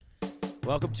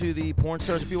Welcome to the Porn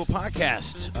Stars and People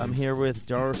podcast. I'm here with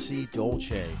Darcie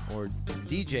Dolce, or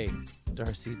DJ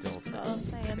Darcie Dolce.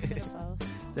 Both. I answer to both.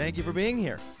 Thank you for being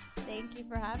here. Thank you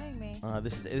for having me.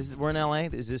 This is we're in LA.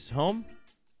 Is this home?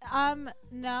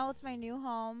 No, it's my new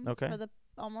home. Okay. For the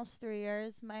almost 3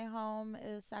 years. My home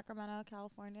is Sacramento,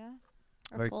 California,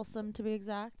 or Very Folsom to be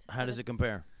exact. How does it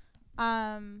compare?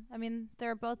 I mean,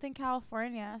 they're both in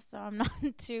California, so I'm not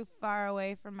too far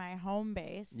away from my home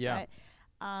base. Yeah. But,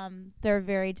 they're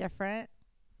very different,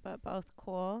 but both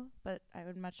cool. But I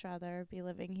would much rather be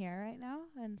living here right now,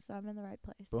 and so I'm in the right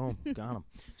place. Boom, got him.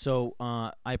 So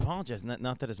I apologize.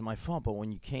 Not that it's my fault, but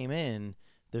when you came in,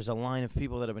 there's a line of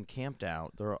people that have been camped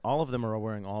out. All of them are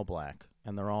wearing all black,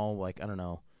 and they're all like, I don't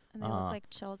know. And they look like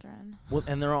children. Well,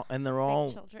 and they're all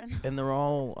Big children. And they're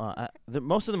all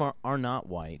most of them are not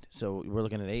white. So we're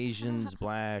looking at Asians,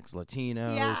 blacks,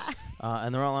 Latinos,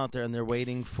 and they're all out there and they're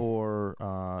waiting for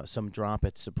some drop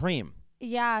at Supreme.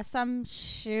 Yeah, some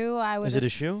shoe. I would Is it a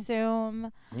shoe?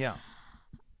 assume. Yeah.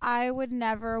 I would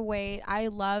never wait. I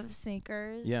love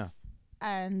sneakers. Yeah.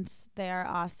 And they are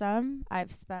awesome.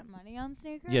 I've spent money on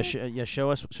sneakers. Yeah. Show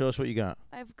us what you got.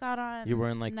 I've got on. You're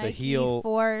wearing like Nike the heel.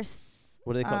 Force.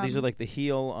 What are they called? These are like the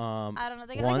heel. I don't know.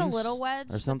 They got like a little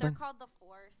wedge or something. They're called the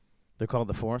Force. They're called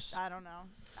the Force. I don't know.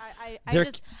 They're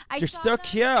saw so them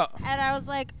cute. And I was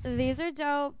like, these are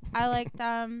dope. I like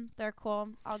them. They're cool.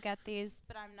 I'll get these.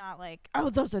 But I'm not like, oh,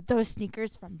 those are those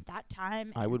sneakers from that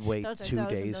time. I would wait 2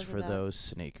 days those for those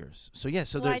sneakers. So yeah.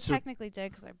 I technically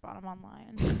did because I bought them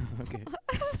online. Okay.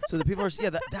 So the people are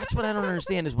that's what I don't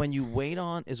understand is when you wait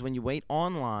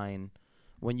online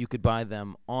when you could buy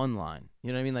them online.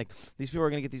 You know what I mean? Like these people are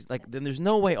gonna get these then there's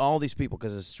no way all these people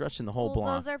because it's stretching the whole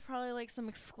block. Those are probably like some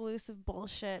exclusive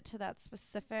bullshit to that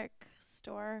specific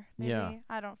store. Maybe. Yeah.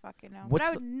 I don't fucking know. But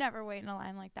I would never wait in a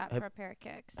line like that for a pair of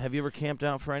kicks. Have you ever camped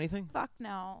out for anything? Fuck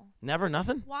no. Never?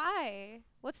 Nothing? Why?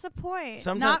 What's the point?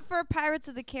 Sometimes, not for Pirates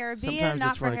of the Caribbean,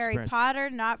 not for Harry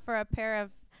Potter, not for a pair of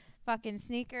fucking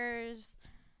sneakers.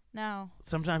 No.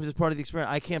 Sometimes it's part of the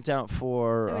experience. I camped out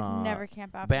for I would never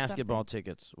camp out basketball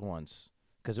tickets once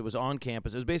because it was on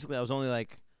campus. It was basically I was only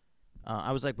like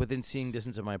I was like within seeing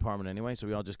distance of my apartment anyway, so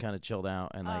we all just kind of chilled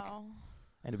out and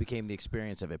and it became the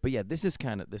experience of it. But yeah, this is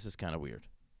kind of weird.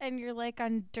 And you're like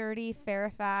on dirty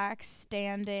Fairfax,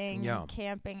 standing,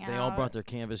 camping out. They all brought their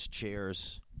canvas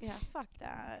chairs. Yeah, fuck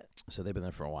that. So they've been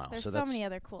there for a while. There's so many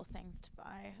other cool things to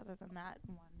buy other than that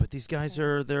one. But these guys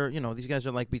these guys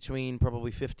are like between probably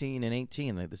 15 and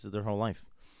 18. This is their whole life.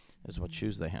 Is what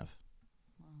shoes they have.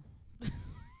 Wow.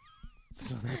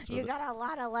 So that's you got a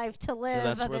lot of life to live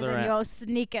that's other than your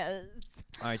sneakers.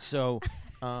 All right, so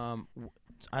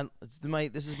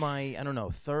this is my I don't know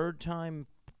third time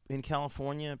in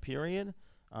California. Period.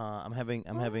 I'm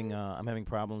having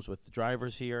problems with the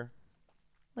drivers here.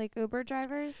 Like Uber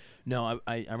drivers? No,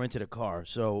 I rented a car.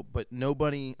 So, but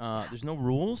nobody. There's no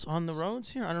rules on the roads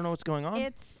here. I don't know what's going on.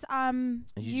 It's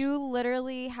you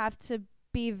literally have to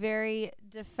be very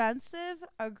defensive,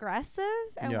 aggressive,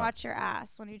 and watch your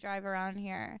ass when you drive around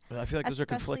here. I feel like those are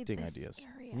conflicting ideas.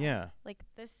 Area. Yeah. Like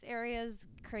this area is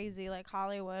crazy. Like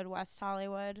Hollywood, West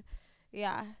Hollywood.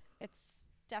 Yeah, it's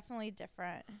definitely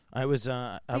different. You're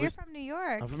from New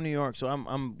York. I'm from New York, so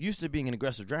I'm used to being an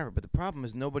aggressive driver. But the problem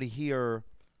is nobody here.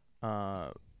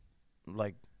 So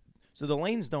the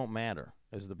lanes don't matter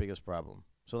is the biggest problem.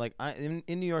 So like in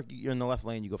New York, you're in the left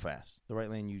lane, you go fast. The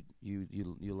right lane,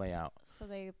 you lay out. So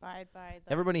they abide by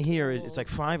the everybody here. It's like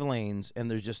 5 lanes, and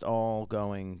they're just all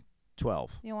going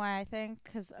 12. You know why I think?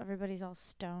 Because everybody's all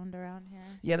stoned around here.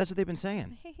 Yeah, that's what they've been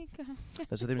saying.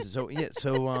 That's what they've been saying.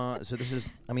 So this is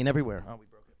everywhere. Oh, we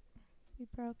broke it. We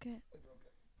broke it.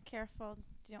 Careful,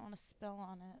 you don't want to spill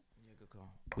on it. Yeah, good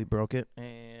call. We broke it,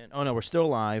 and oh no, we're still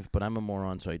live, but I'm a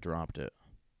moron, so I dropped it.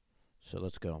 So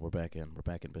let's go. We're back in. We're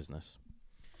back in business.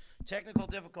 Technical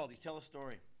difficulties. Tell a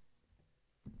story.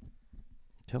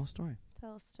 Tell a story.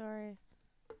 Tell a story.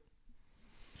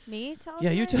 Me tell a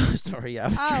story? Yeah, you tell a story. Yeah,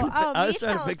 I was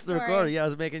trying to fix the recorder. Yeah, I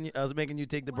was making you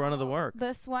take the brunt of the work.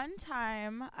 This one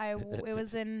time, it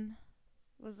was in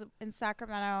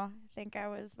Sacramento. I think I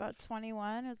was about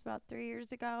 21. It was about 3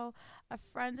 years ago. A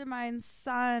friend of mine's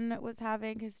son was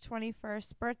having his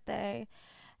 21st birthday,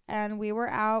 and we were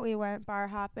out. We went bar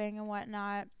hopping and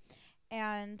whatnot.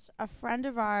 And a friend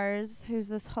of ours, who's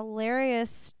this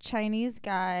hilarious Chinese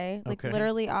guy,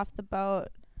 literally off the boat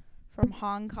from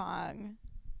Hong Kong.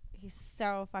 He's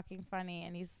so fucking funny,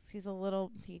 and he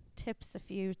tips a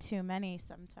few too many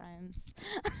sometimes.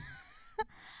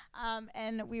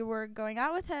 And we were going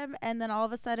out with him, and then all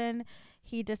of a sudden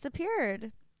he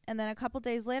disappeared. And then a couple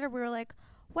days later we were like,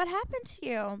 what happened to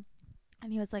you?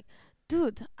 And he was like,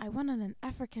 dude, I went on an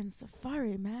African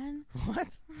safari, man. What?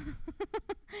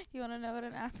 You want to know what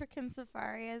an African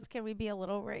safari is? Can we be a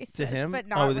little racist? To him? But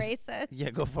not Oh, racist. Yeah,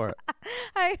 go for it.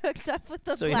 I hooked up with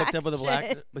the So black he hooked up with a black.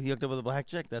 chick. He hooked up with a black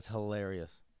chick. That's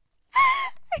hilarious.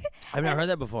 I've never heard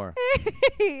that before.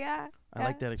 Yeah. I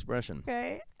like that expression.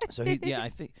 Right. So I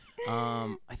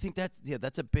think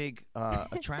that's a big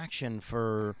attraction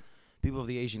for people of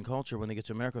the Asian culture when they get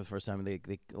to America for the first time. They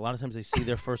a lot of times they see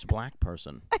their first black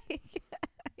person.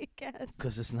 I guess.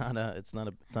 Because it's not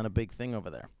a big thing over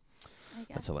there. I guess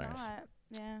That's hilarious. not.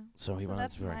 Yeah. So he went on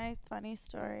that's this very. my funny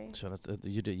story. So that's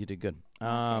you did good.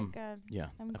 Okay, good. Yeah.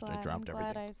 I'm after glad. I dropped I'm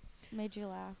everything. glad I made you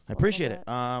laugh. I a appreciate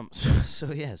little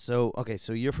it. bit. So okay.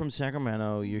 So you're from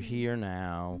Sacramento. You're here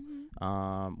now.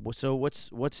 Mhm. So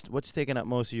what's taking up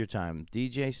most of your time?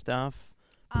 DJ stuff,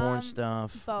 porn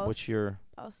stuff. both. What's your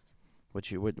Both.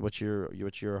 what's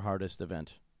your hardest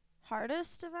event?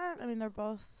 Hardest event? I mean, they're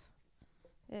both.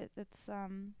 It's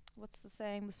what's the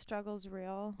saying? The struggle's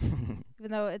real. Even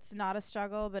though it's not a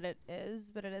struggle, but it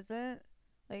is, but it isn't.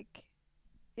 Like,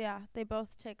 yeah, they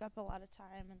both take up a lot of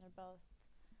time, and they're both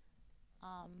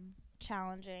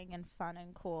challenging and fun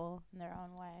and cool in their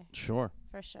own way. Sure.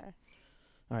 For sure.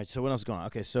 All right, so what else is going on?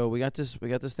 Okay, so we got this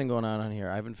thing going on here.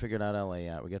 I haven't figured out LA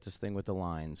yet. We got this thing with the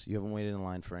lines. You haven't waited in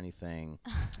line for anything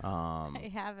I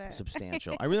haven't.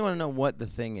 substantial. I really want to know what the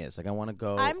thing is. Like, I want to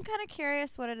go. I'm kind of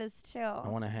curious what it is too. I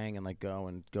want to hang and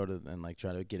go to and like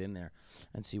try to get in there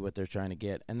and see what they're trying to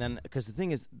get. And then because the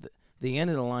thing is, the end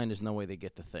of the line, there's no way they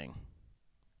get the thing.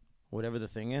 Whatever the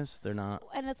thing is, they're not.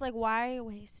 And it's like, why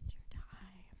waste your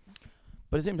time?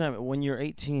 But at the same time, when you're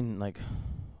 18, like,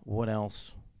 what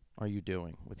else are you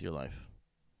doing with your life?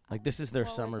 Like, this is their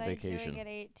What summer was vacation. I doing at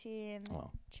 18?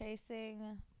 Well.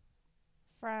 Chasing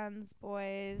friends,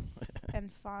 boys,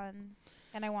 and fun.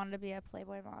 And I wanted to be a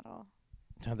Playboy model.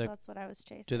 So that's what I was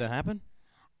chasing. Did that happen?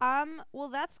 Well,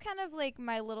 that's kind of like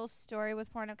my little story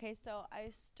with porn. Okay, so I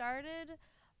started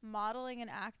modeling and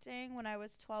acting when I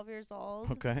was 12 years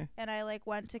old. Okay. And I like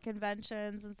went to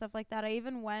conventions and stuff like that. I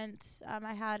even went,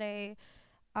 I had a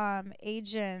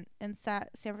agent in San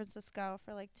Francisco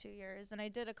for like 2 years, and I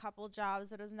did a couple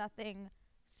jobs, but it was nothing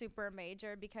super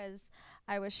major because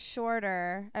I was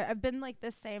shorter. I've been like the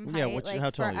same height like how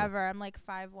tall are you? forever. I'm like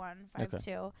 5'1",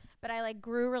 5'2", but I like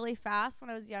grew really fast when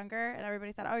I was younger, and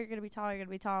everybody thought, oh, you're gonna be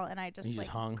tall, and I just You like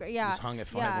just hung. yeah, You just hung at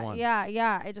 5'1".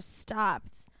 yeah. I just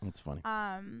stopped. That's funny.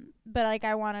 But like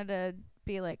I wanted to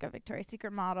be like a Victoria's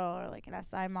Secret model or like an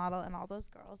SI model, and all those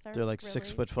girls They're like really,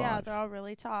 6'5". Yeah, they're all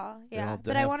really tall. They Yeah, all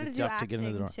but have I wanted to to do duck to get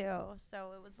into the acting too,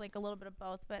 so it was like a little bit of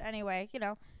both. But anyway,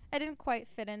 I didn't quite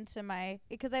fit into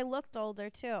because I looked older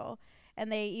too,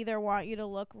 and they either want you to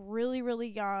look really, really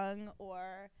young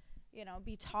or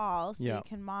be tall so you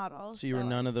can model. So you were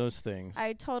none of those things.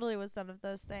 I totally was none of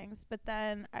those things. But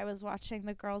then I was watching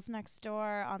The Girls Next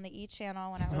Door on the E!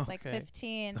 Channel when I was like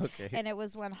 15. Okay. And it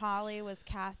was when Holly was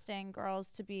casting girls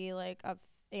to be like a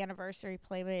anniversary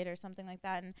playmate or something like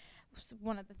that. And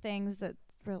one of the things that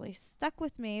really stuck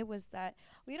with me was that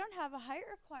we don't have a height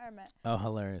requirement. Oh,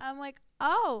 hilarious. I'm like,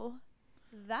 oh,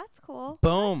 that's cool.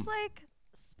 Boom. It's like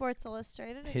Sports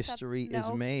Illustrated. History except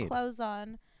is made. Clothes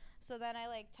on. So then I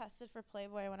like tested for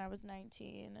Playboy when I was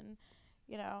 19, and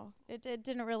it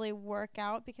didn't really work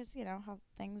out because how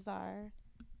things are.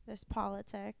 There's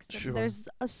politics. And Sure. there's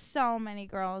so many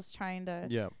girls trying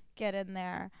to get in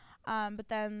there. But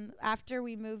then after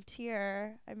I moved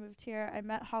here, I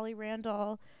met Holly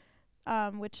Randall,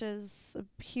 which is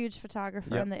a huge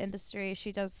photographer in the industry.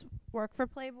 She does work for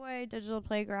Playboy, Digital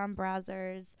Playground,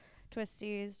 Brazzers,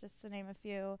 Twisties, just to name a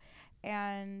few.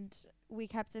 And we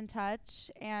kept in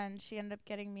touch, and she ended up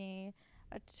getting me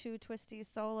 2 Twisties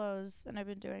solos, and I've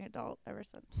been doing adult ever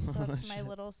since. So that's my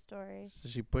little story. So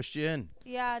she pushed you in.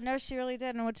 Yeah, no, she really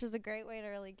did, and which is a great way to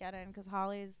really get in, because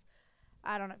Holly's,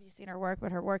 I don't know if you've seen her work,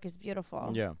 but her work is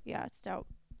beautiful. Yeah. Yeah, it's dope.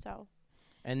 So.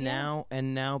 And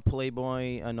now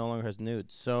Playboy no longer has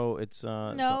nudes, so it's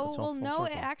No, it's all full it circle.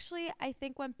 actually I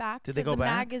think went back Did to they go the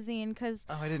back? magazine because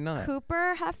Oh, I didn't know that.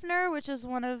 Cooper Hefner, which is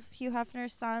one of Hugh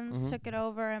Hefner's sons, Mhm. took it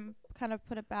over and kind of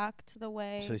put it back to the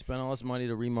way. So they spent all this money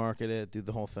to remarket it, do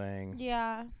the whole thing.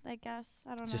 Yeah, I guess I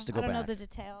don't know. Just to go I don't back. know the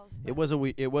details. It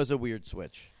was a weird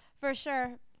switch. For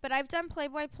sure, but I've done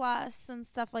Playboy Plus and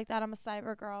stuff like that. I'm a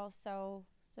cyber girl, so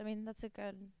I mean that's a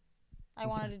good. I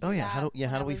wanted to do Oh yeah, that.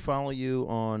 how do we follow you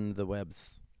on the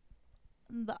webs?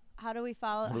 How do we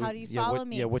follow? How do How we- do you yeah, follow what-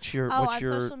 me? yeah, what's your on what's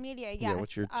your social media? Yes. yeah,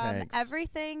 what's your tags?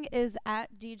 Everything is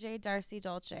at DJ Darcie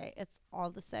Dolce. It's all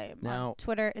the same. Now- On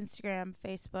Twitter, Instagram,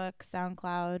 Facebook,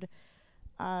 SoundCloud,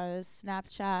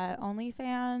 Snapchat,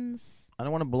 OnlyFans. I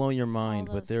don't want to blow your mind,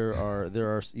 but those. there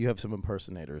are you have some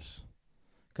impersonators.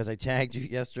 because I tagged you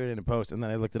yesterday in a post, and then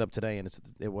I looked it up today, and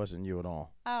it wasn't you at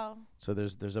all. Oh. So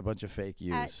there's a bunch of fake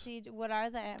yous. What are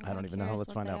they? I don't even know.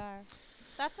 Let's find out.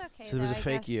 That's okay. So there was a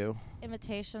fake you.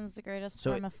 Imitation's the greatest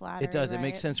So form of flattery. It does. Right? It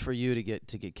makes sense for you to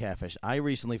get catfish. I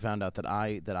recently found out that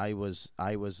I was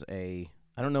a.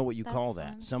 I don't know what you call that.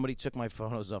 Fun. Somebody took my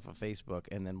photos off of Facebook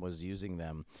and then was using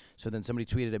them. So then somebody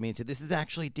tweeted at me and said, "This is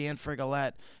actually Dan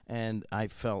Frigolette," and I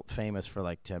felt famous for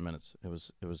like 10 minutes. It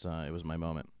was my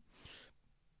moment.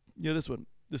 Yeah, this one.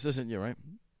 This isn't you, right?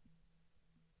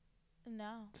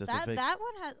 No. So that one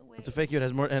has. Wait. It's a fake you. It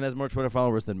has more Twitter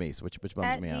followers than me, which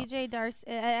bums me out. DJ Darcie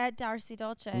at Darcie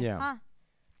Dolce. Yeah. Huh.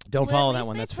 Don't Well, follow at that least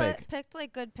one. they That's fake. Picked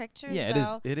like good pictures. Yeah,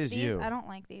 though. it is these, you. I don't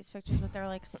like these pictures, but they're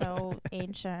like so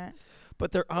ancient.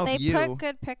 But they're of they you. put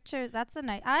good pictures. That's a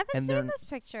nice. I haven't And seen this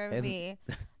picture of me.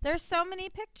 There's so many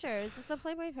pictures. It's a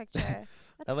Playboy picture.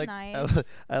 That's nice.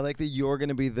 I like that you're going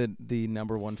to be the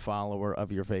 #1 follower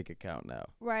of your fake account now.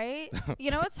 Right?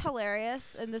 You know what's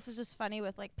hilarious? And this is just funny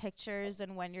with like pictures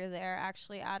and when you're there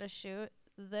actually at a shoot.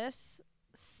 This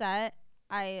set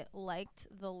I liked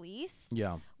the least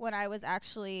when I was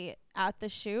actually at the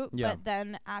shoot. Yeah. But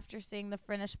then after seeing the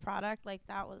finished product, like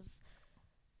that was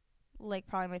like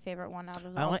probably my favorite one out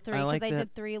of all three, because I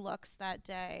did 3 looks that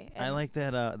day. I like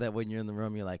that that when you're in the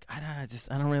room, you're like, I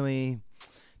don't really.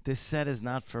 This set is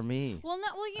not for me. Well,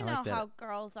 you know how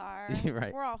girls are.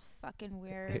 Right. We're all fucking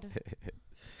weird.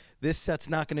 This set's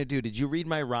not going to do. Did you read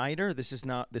my rider? This is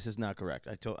not correct.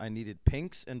 I needed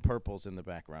pinks and purples in the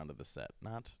background of the set,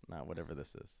 not whatever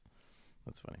this is.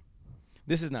 That's funny.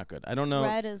 This is not good. I don't know.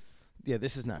 Red is. Yeah,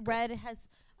 this is not. Red good. has.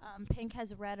 Pink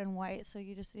has red and white, so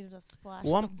you just needed to splash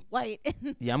some white.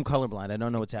 Yeah, I'm colorblind. I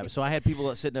don't know what's happening. So I had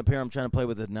people sitting up here. I'm trying to play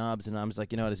with the knobs, and I was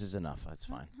like, you know what, this is enough. That's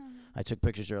fine. I took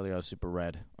pictures earlier. I was super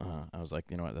red. I was like,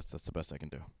 you know what, that's the best I can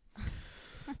do.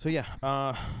 So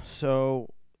yeah. So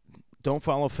don't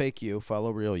follow fake you. Follow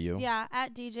real you. Yeah,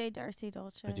 at DJ Darcie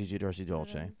Dolce. At DJ Darcie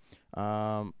Dolce.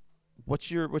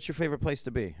 What's your favorite place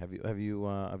to be? Have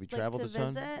you traveled to to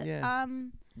Sun? visit? Yeah.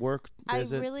 Work.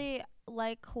 Visit. I really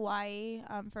like Hawaii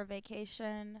for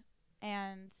vacation,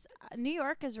 and New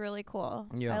York is really cool.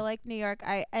 Yeah. I like New York.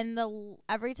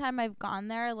 Every time I've gone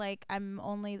there, like I'm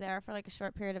only there for like a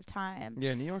short period of time.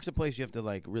 Yeah, New York's a place you have to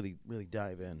like really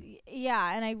dive in.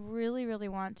 Yeah, and I really really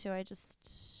want to. I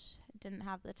just didn't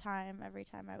have the time every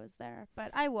time I was there,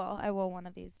 but I will. I will one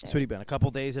of these days. So you've been a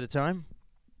couple days at a time?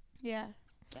 Yeah.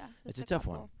 Yeah. It's a tough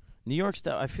one. New York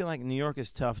stuff. I feel like New York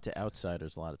is tough to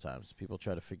outsiders a lot of times. People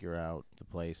try to figure out the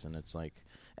place, and it's like,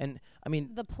 and I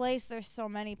mean, the place. There's so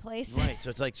many places. Right. So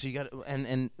it's like, so you got,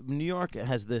 and New York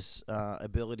has this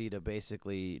ability to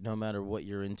basically, no matter what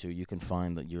you're into, you can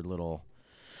find your little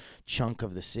chunk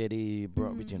of the city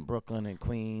between Brooklyn and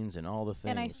Queens and all the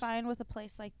things. And I find with a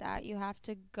place like that, you have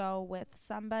to go with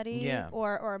somebody,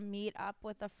 or meet up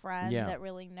with a friend that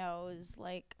really knows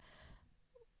like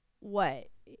what,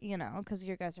 you know, because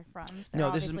you guys are friends. They're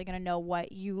obviously going to know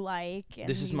what you like. And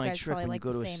this is my trick when you like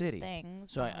go to a city. Things,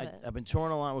 so I've been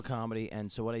touring a lot with comedy,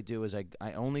 and so what I do is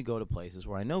I only go to places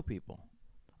where I know people.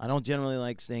 I don't generally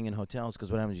like staying in hotels,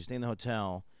 because what happens, you stay in the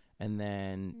hotel, and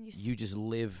then you just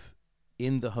live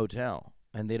in the hotel.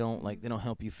 And they don't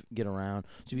help you get around.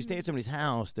 So if you stay at somebody's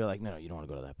house, they're like, no, you don't want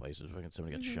to go to that place.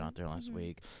 Somebody got shot there last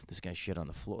week. This guy shit on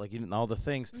the floor, like all the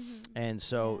things. And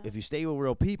so if you stay with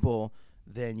real people,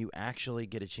 then you actually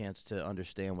get a chance to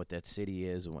understand what that city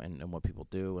is and what people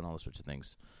do and all those sorts of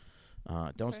things.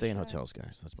 Don't stay in hotels,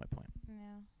 guys. That's my point. Yeah.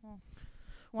 Well,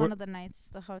 one of the nights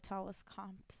the hotel was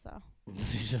comped,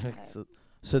 so.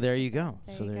 So there you go.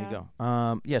 There you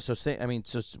go. Yeah. So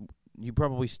you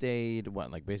probably stayed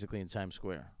basically in Times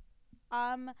Square.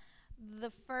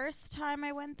 The first time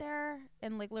I went there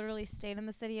and like literally stayed in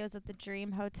the city, I was at the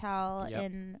Dream Hotel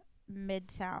in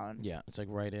Midtown. Yeah, it's like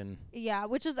right in. Yeah,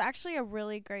 which is actually a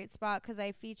really great spot because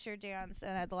I feature dance,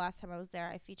 and the last time I was there,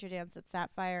 I feature dance at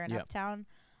Sapphire in Uptown.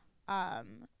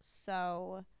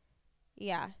 So,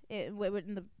 yeah, in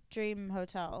the Dream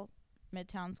Hotel,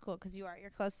 Midtown's cool because you're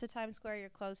close to Times Square, you're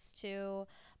close to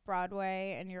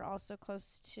Broadway, and you're also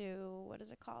close to, what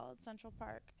is it called, Central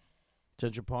Park,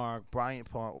 Bryant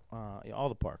Park, all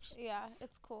the parks. Yeah,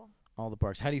 it's cool. All the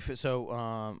parks. How do you fit?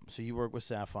 So you work with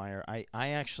Sapphire. I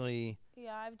actually.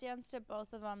 Yeah, I've danced at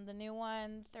both of them. The new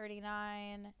one,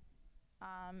 39,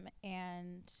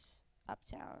 and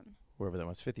Uptown. Wherever that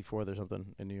was, 54th or something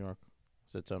in New York.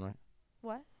 Does that sound right?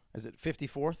 What? Is it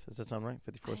 54th? Does that sound right?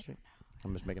 54th Street.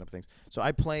 I'm just making up things. So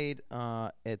I played.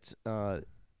 I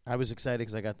was excited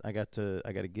because I got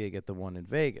a gig at the one in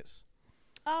Vegas.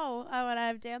 And I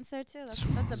have dance there too. So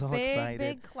I That's was a all big, excited.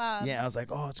 big club. Yeah, I was like,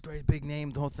 oh, it's great, big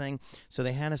name, the whole thing. So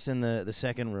they had us in the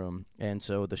second room, and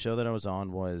so the show that I was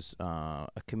on was a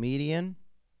comedian,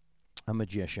 a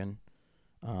magician,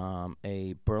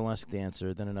 a burlesque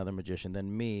dancer, then another magician,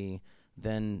 then me,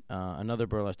 then another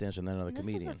burlesque dancer, and then another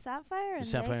comedian. This was at Sapphire in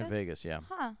Sapphire in Vegas, yeah.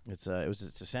 Huh. It's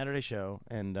a Saturday show,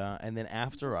 and then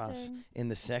after us in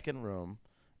the second room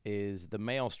is the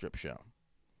male strip show.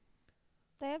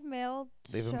 They have male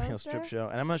They have a male strip show,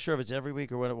 and I'm not sure if it's every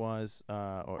week or what it was.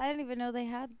 Or I didn't even know they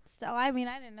had. I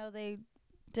didn't know they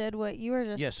did what you were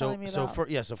just telling me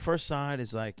about. So first side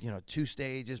is like 2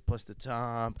 stages plus the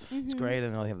top. Mm-hmm. It's great,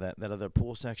 and then they have that other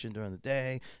pool section during the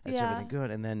day. That's everything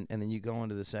good, and then you go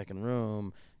into the second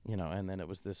room, and then it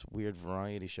was this weird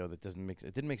variety show that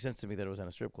it didn't make sense to me that it was in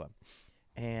a strip club.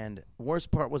 And worst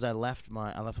part was I left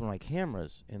one of my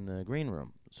cameras in the green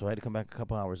room, so I had to come back a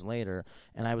couple hours later.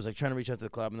 And I was like trying to reach out to the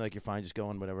club, and they're like, "You're fine, just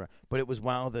go in, whatever." But it was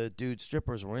while the dude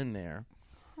strippers were in there,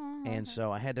 and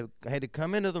so I had to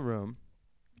come into the room,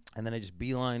 and then I just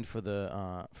beelined for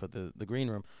the green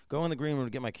room, go in the green room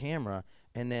to get my camera,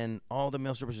 and then all the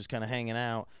male strippers just kind of hanging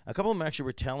out. A couple of them actually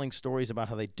were telling stories about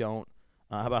how they don't,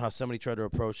 about how somebody tried to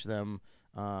approach them.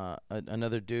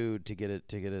 Another dude to get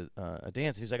a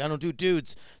dance. He's like, I don't do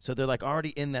dudes. So they're like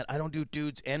already in that I don't do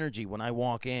dudes energy when I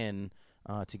walk in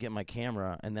to get my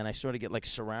camera, and then I sort of get like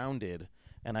surrounded,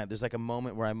 and there's like a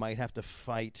moment where I might have to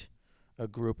fight a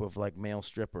group of like male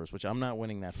strippers, which I'm not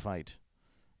winning that fight.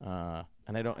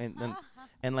 And I don't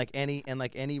and like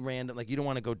any random, like you don't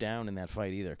want to go down in that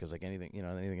fight either, because like anything can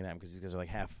happen, because these guys are like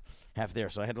half there.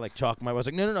 So I had to like talk. I was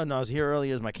like, no, I was here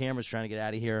earlier. My camera's trying to get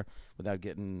out of here without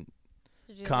getting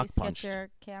Did you cock at least punched. get your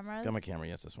cameras? Got my camera,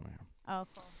 yes, this one I have. Oh,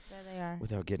 cool. There they are.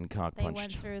 Without getting cock They punched.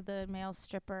 went through the male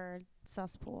stripper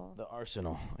cesspool. The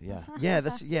arsenal, yeah,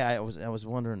 yeah. I was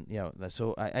wondering,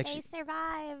 so I actually They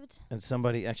survived. and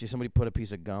somebody put a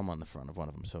piece of gum on the front of one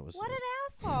of them, so it was What an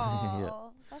asshole! Yeah.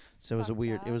 That's so it was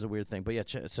a up. weird thing, but yeah.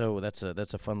 So that's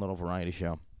a fun little variety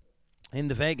show in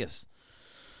the Vegas.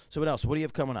 So what else? What do you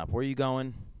have coming up? Where are you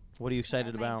going? What are you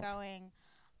excited Where am about? I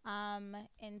going?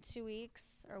 In 2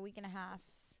 weeks or a week and a half.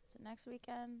 Is it next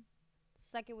weekend?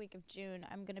 Second week of June.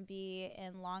 I'm gonna be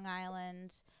in Long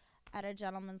Island at a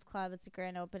gentleman's club. It's a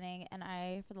grand opening, and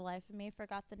I, for the life of me,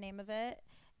 forgot the name of it.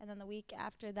 And then the week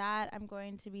after that, I'm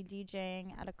going to be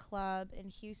DJing at a club in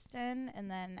Houston. And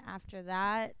then after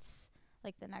that,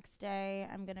 like the next day,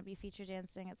 I'm going to be feature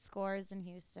dancing at Scores in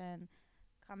Houston.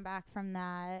 Come back from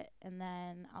that, and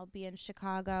then I'll be in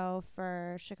Chicago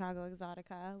for Chicago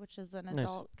Exotica, which is an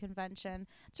adult convention.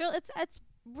 It's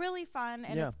really fun,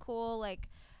 and it's cool, like,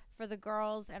 for the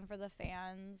girls and for the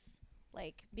fans.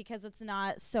 Like, because it's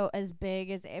not so as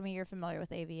big as, you're familiar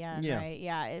with AVN, right?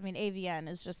 Yeah, AVN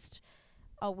is just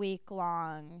a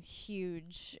week-long,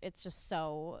 huge, it's just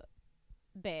so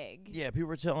big. Yeah, people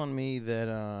were telling me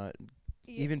that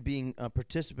even being a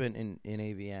participant in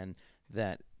AVN,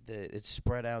 that it's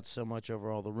spread out so much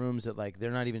over all the rooms that, like,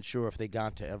 they're not even sure if they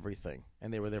got to everything,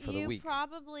 and they were there for the week. You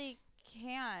probably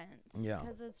can't,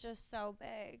 because it's just so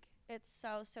big. It's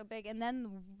so big. And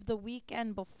then the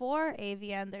weekend before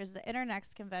AVN, there's the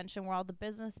Internext convention where all the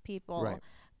business people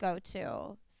go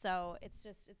to. So it's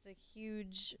a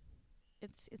huge.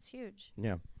 It's huge.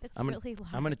 Yeah, it's really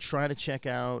large. I'm gonna try to check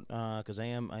out because I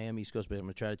am East Coast, but I'm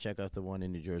gonna try to check out the one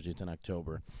in New Jersey. It's in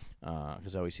October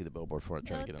because I always see the billboard for it.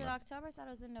 Try to get it's in in October. I thought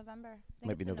it was in November. It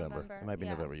might be November. It might be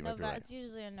November. You might be right. It's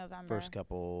usually in November. First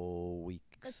couple weeks.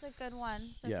 It's a good one.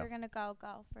 So if you're gonna go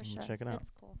for sure. Check it out.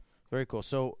 It's cool. Very cool.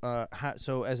 So,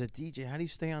 so as a DJ, how do you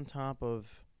stay on top of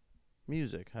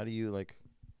music? How do you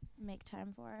make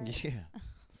time for it? Yeah.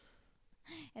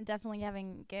 And definitely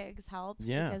having gigs helps.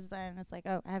 Yeah. Because then it's like,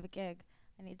 oh, I have a gig.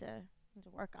 I need to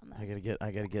work on this.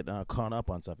 I gotta get caught up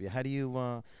on stuff. Yeah. How do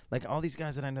you like all these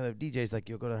guys that I know that have DJs? Like,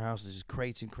 you'll go to their house, there's just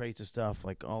crates and crates of stuff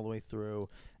like all the way through.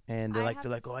 And they're like,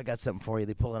 oh, I got something for you.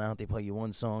 They pull it out. They play you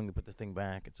one song. They put the thing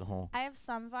back. It's a whole. I have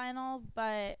some vinyl,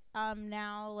 but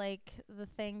now like the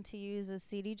thing to use is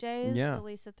CDJs. Yeah. At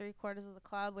least at 3/4 of the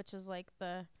club, which is like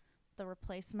the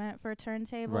replacement for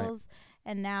turntables. Right.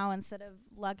 And now instead of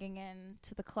lugging in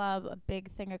to the club a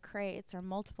big thing of crates or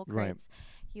multiple crates,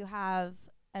 you have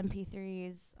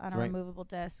MP3s on a removable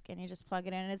disc, and you just plug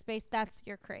it in, and that's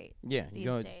your crate. Yeah, you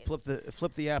go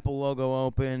flip the Apple logo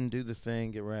open, do the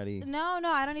thing, get ready. No,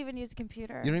 I don't even use a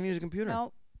computer. You don't even use a computer?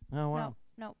 Nope. Oh wow.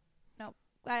 Nope.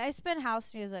 I spin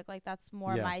house music, like that's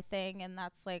more my thing, and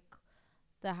that's like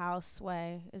the house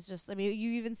way. Is just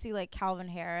you even see like Calvin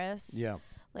Harris. Yeah.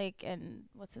 Like, and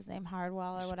what's his name,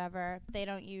 Hardwell or whatever. They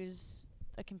don't use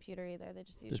a computer either. They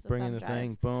just use bring in the drive.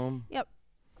 thing, boom. Yep.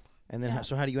 And then,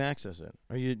 so how do you access it?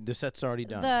 Are you the set's already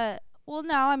done? Well,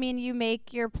 no, I mean, you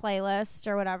make your playlist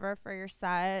or whatever for your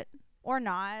set, or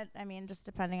not. I mean, just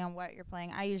depending on what you're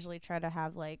playing. I usually try to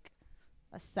have like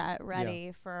a set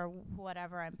ready for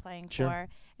whatever I'm playing for,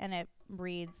 and it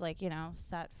reads like, you know,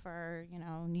 set for, you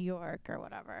know, New York or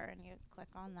whatever, and you click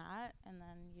on that, and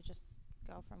then you just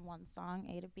go from one song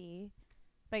A to B,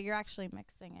 but you're actually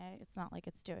mixing it. It's not like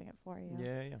it's doing it for you.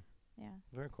 Yeah.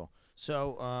 Very cool.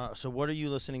 So, so what are you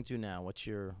listening to now? What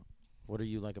are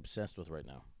you like obsessed with right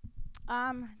now?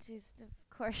 Jeez, of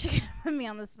course you're gonna put me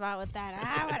on the spot with that.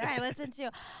 What do I listen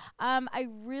to? I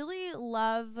really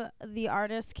love the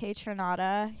artist K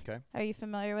Tronada. Okay. Are you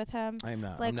familiar with him? I am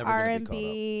not. It's like I'm never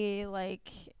R&B,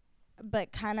 like,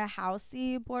 but kind of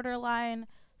housey, borderline.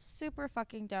 Super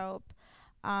fucking dope.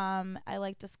 I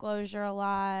like Disclosure a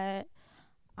lot.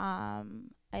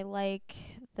 I like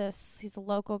this. He's a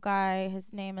local guy.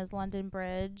 His name is London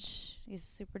Bridge. He's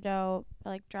super dope. I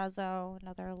like Drazo,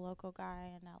 another local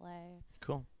guy in LA.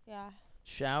 Cool. Yeah.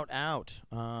 Shout out.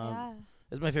 Yeah.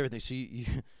 That's my favorite thing. So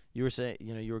you were saying,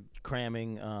 you know, you were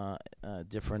cramming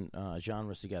different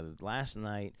genres together. Last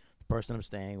night, the person I'm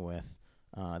staying with,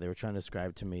 they were trying to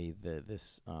describe to me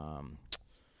this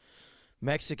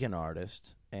Mexican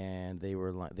artist, and they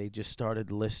were like, they just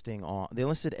started listing they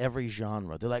listed every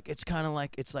genre. They're like, it's kind of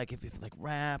like, it's like if like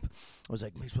rap was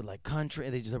like mixed with like country,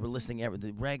 and they were listing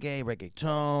the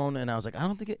reggaeton, and I was like, I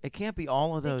don't think it can't be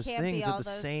all of those things at the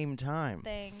same time.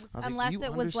 Unless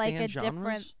it was like a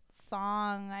different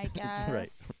song, I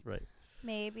guess. Right.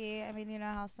 Maybe. I mean, you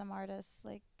know how some artists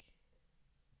like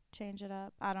change it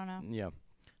up. I don't know. Yeah.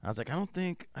 I was like, I don't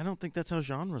think that's how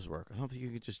genres work. I don't think you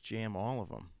could just jam all of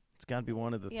them. It's got to be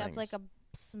one of the things. Yeah, it's like a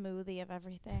smoothie of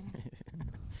everything.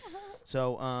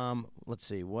 So, let's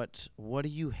see. What do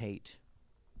you hate?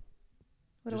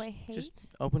 What do I hate?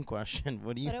 Just open question.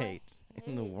 What do you hate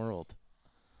in the world?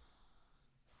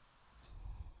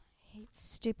 I hate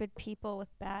stupid people with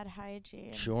bad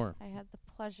hygiene. Sure. I had the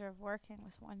pleasure of working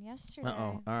with one yesterday.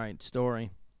 Uh-oh. All right,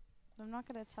 story. I'm not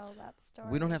going to tell that story.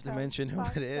 We don't have to mention who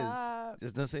it is.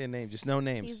 Just don't say a name. Just no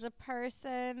names. He's a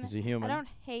person. He's a human. I don't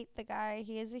hate the guy.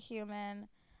 He is a human.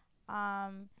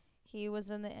 He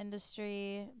was in the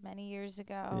industry many years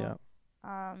ago.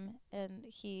 Yeah. And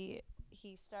he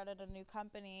started a new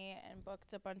company and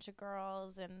booked a bunch of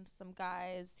girls and some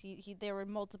guys. There were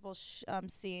multiple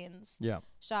scenes. Yeah.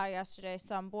 Shot yesterday.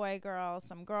 Some boy girl,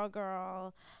 some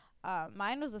girl.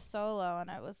 Mine was a solo, and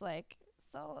I was like,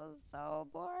 solo's so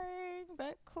boring,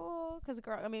 but cool. Because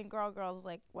girl is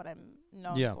like what I'm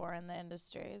known for in the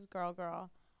industry is girl.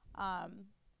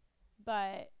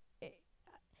 But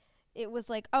it was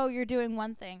like, oh, you're doing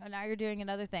one thing, and now you're doing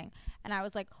another thing. And I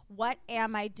was like, what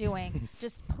am I doing?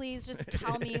 Please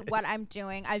tell me what I'm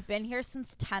doing. I've been here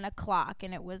since 10 o'clock,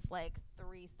 and it was like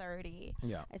 3:30.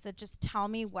 Yeah. I said, just tell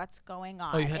me what's going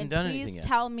on. Oh, you hadn't done anything yet. Please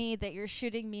tell me that you're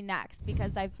shooting me next,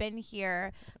 because I've been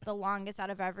here the longest out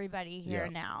of everybody here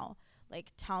now. Like,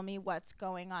 tell me what's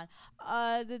going on.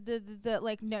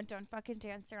 Like, no, don't fucking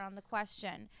answer on the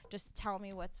question. Just tell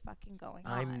me what's fucking going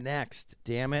on. I'm next.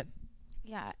 Damn it.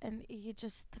 Yeah, and the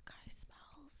guy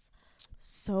smells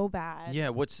so bad. Yeah,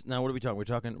 what are we talking?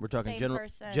 We're talking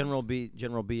general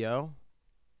BO?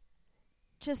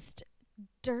 Just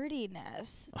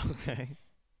dirtiness. Okay.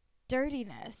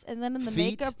 Dirtiness. And then in the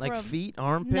feet? makeup room. Like feet,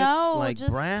 armpits, no, like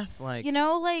just, breath, like, you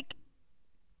know, like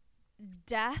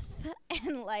death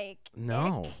and like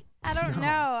no. ick. I don't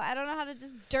know. I don't know how to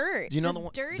just dirt. Do you know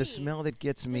the smell that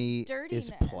gets me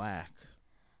is plaque.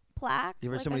 Plaque? You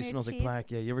ever somebody smells like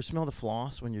plaque? Yeah. You ever smell the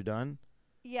floss when you're done?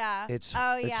 Yeah. It's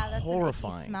that's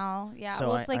horrifying. An icky smell. Yeah. So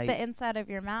well, it's like the inside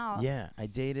of your mouth. Yeah. I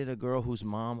dated a girl whose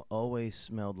mom always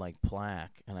smelled like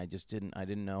plaque, and I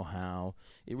didn't know how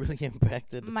it really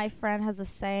impacted. My friend has a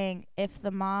saying: if the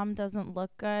mom doesn't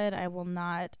look good, I will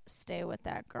not stay with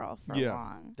that girl for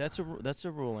long. That's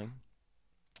a ruling.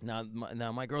 Now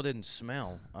my girl didn't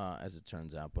smell, as it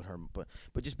turns out,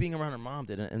 but just being around her mom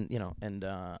did, and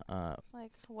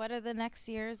like, what are the next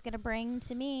years gonna bring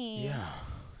to me? Yeah,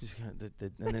 and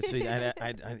then so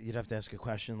you'd have to ask a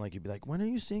question, like you'd be like, when are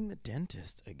you seeing the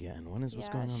dentist again? What's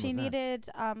going on? She needed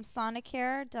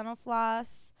Sonicare, dental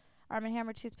floss, Arm &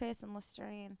 Hammer toothpaste, and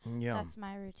Listerine. Yeah, that's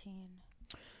my routine.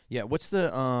 Yeah, what's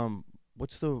the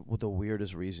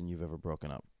weirdest reason you've ever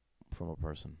broken up from a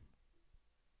person?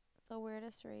 The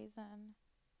weirdest reason.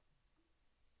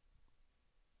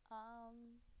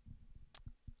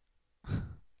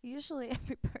 Usually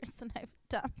every person I've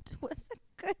dumped was a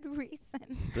good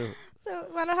reason. So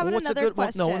I don't have another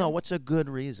question. No, what's a good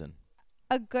reason?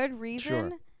 A good reason?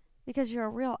 Sure. Because you're a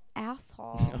real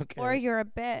asshole. Okay. Or you're a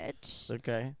bitch.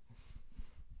 Okay.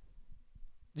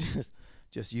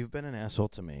 just you've been an asshole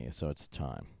to me, so it's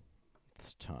time.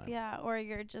 It's time. Yeah, or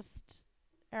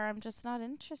I'm just not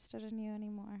interested in you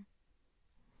anymore.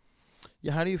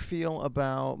 Yeah, how do you feel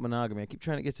about monogamy? I keep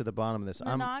trying to get to the bottom of this.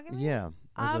 Monogamy?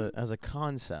 As a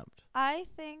concept. I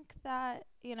think that,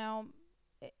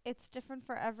 it's different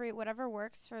for whatever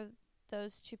works for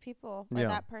those two people or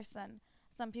that person.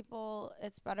 Some people,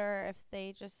 it's better if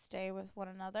they just stay with one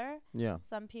another. Yeah.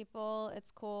 Some people,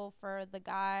 it's cool for the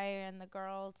guy and the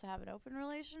girl to have an open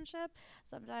relationship.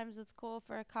 Sometimes it's cool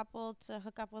for a couple to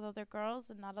hook up with other girls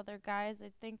and not other guys.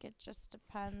 I think it just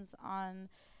depends on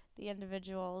the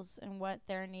individuals and what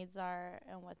their needs are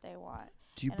and what they want.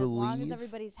 Do you and believe? As long as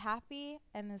everybody's happy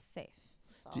and is safe.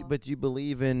 But do you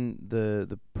believe in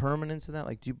the permanence of that?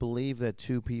 Like, do you believe that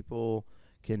two people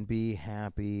can be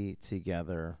happy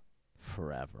together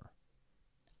forever?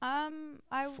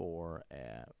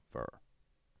 Forever.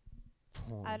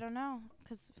 I don't know,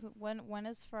 because when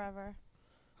is forever?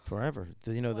 Forever.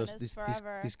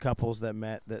 These couples that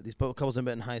met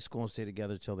in high school and stay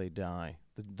together till they die.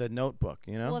 The Notebook,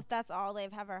 Well, if that's all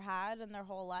they've ever had in their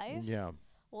whole life. Yeah.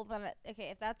 Well, then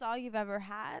if that's all you've ever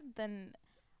had, then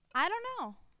I don't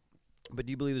know. But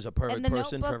do you believe there's a perfect person for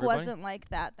everybody? And the Notebook wasn't like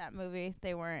that. That movie,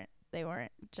 they weren't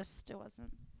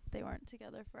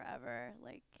together forever.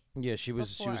 Like. Yeah, she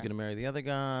was before. going to marry the other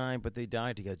guy, but they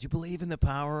died together. Do you believe in the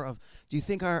power of? Do you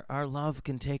think our love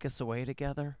can take us away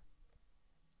together?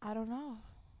 I don't know.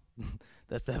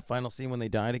 That's that final scene when they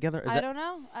die together. I don't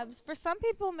know. For some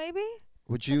people, maybe.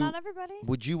 Would you? But not everybody.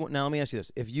 Would you? Now let me ask you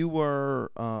this: if you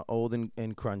were old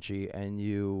and crunchy, and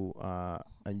you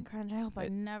crunchy, I hope I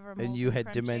never. And you had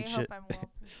crunchy. dementia. I hope I'm well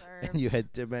preserved. And you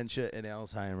had dementia and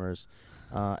Alzheimer's,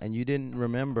 and you didn't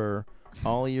remember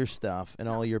all your stuff and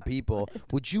all your people.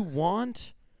 Would you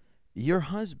want your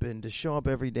husband to show up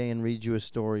every day and read you a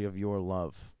story of your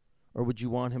love, or would you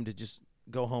want him to just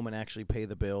go home and actually pay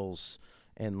the bills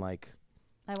and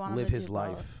live his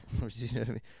life? You know what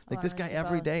I mean? Like this guy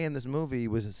every day in this movie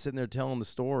was sitting there telling the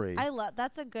story.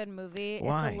 That's a good movie.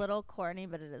 Why? It's a little corny,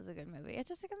 but it is a good movie. It's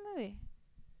just a good movie.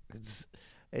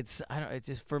 It's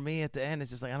just for me at the end.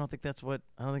 It's just like I don't think that's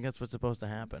what's supposed to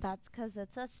happen. That's because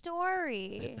it's a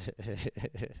story.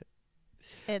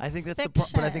 I think that's fiction.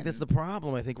 but I think that's the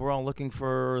problem. I think we're all looking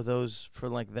for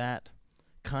that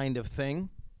kind of thing.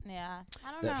 Yeah,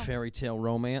 I don't know. That fairy tale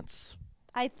romance.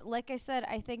 Like I said,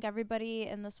 I think everybody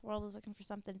in this world is looking for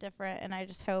something different, and I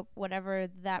just hope whatever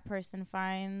that person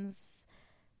finds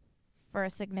for a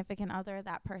significant other,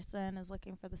 that person is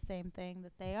looking for the same thing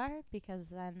that they are, because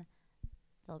then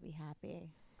they'll be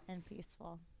happy and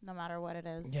peaceful, no matter what it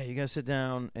is. Yeah, you gotta sit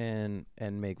down and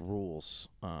make rules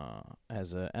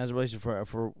as a relationship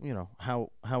for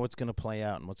how it's gonna play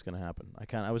out and what's gonna happen.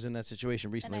 I was in that situation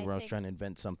recently where I was trying to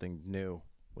invent something new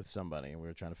with somebody, and we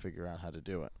were trying to figure out how to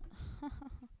do it.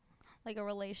 Like a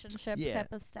relationship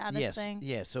type of status thing.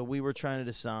 Yeah, so we were trying to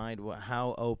decide what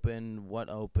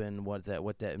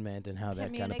that meant and how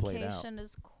that kind of played out. Communication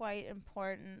is quite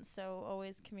important, so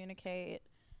always communicate.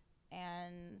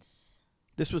 And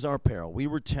this was our peril. We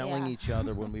were telling each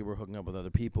other when we were hooking up with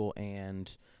other people,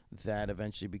 and that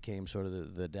eventually became sort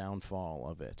of the downfall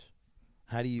of it.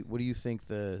 What do you think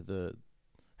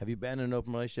have you been in an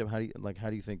open relationship? How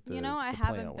do you think I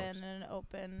haven't been in an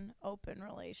open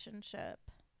relationship.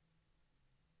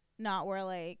 Not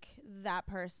where that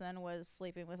person was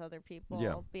sleeping with other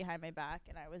people behind my back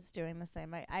and I was doing the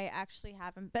same. I actually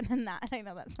haven't been in that. I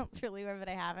know that sounds really weird, but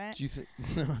I haven't. Do you think?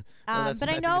 But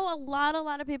I know a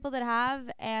lot of people that have,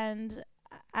 and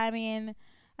I mean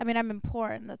I'm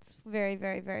important. That's very,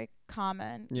 very, very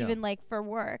common. Yeah. Even for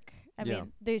work. I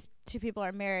mean, these two people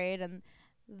are married and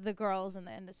the girl's in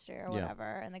the industry or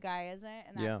whatever, and the guy isn't,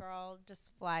 and that girl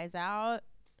just flies out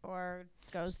or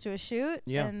goes to a shoot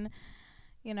and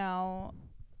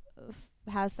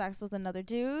has sex with another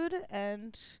dude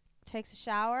and takes a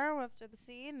shower after the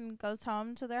scene and goes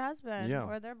home to their husband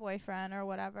or their boyfriend or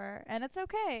whatever, and it's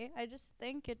okay. I just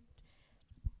think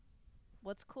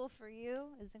what's cool for you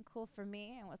isn't cool for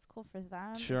me, and what's cool for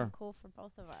them isn't cool for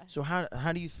both of us. So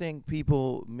how do you think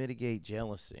people mitigate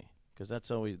jealousy? Because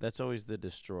that's always the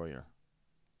destroyer.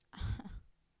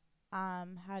 How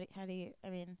do you? I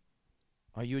mean,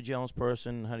 are you a jealous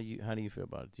person? How do you feel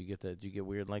about it? Do you get that? Do you get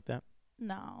weird like that?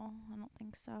 No, I don't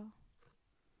think so.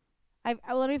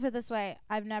 Let me put it this way: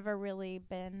 I've never really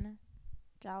been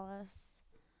jealous,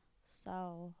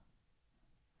 so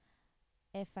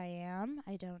if I am,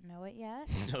 I don't know it yet.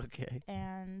 Okay.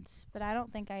 But I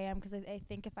don't think I am, because I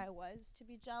think if I was to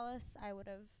be jealous, I would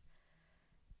have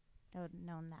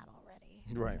known that already.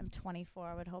 Right. I'm 24.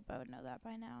 I would hope I would know that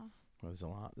by now. Well,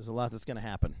 there's a lot that's going to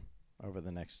happen over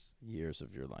the next years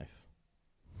of your life.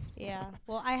 Yeah.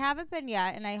 Well, I haven't been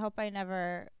yet, and I hope I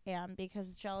never am,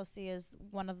 because jealousy is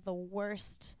one of the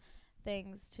worst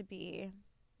things to be.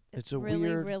 It's a really,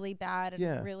 weird, really bad and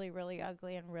yeah. really, really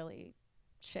ugly and really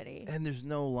shitty. And there's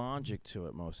no logic to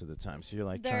it most of the time. So you're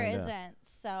like There isn't.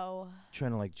 So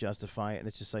trying to like justify it, and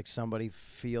it's just like somebody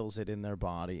feels it in their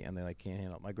body and they like can't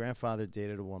handle it. My grandfather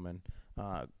dated a woman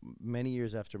many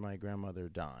years after my grandmother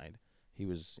died. He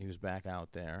was back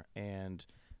out there, and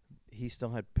he still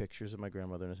had pictures of my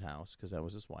grandmother in his house because that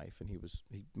was his wife, and he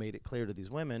made it clear to these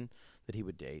women that he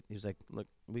would date. He was like, "Look,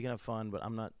 we can have fun, but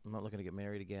I'm not looking to get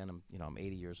married again. I'm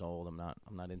 80 years old. I'm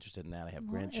not interested in that. I have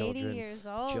grandchildren, 80 years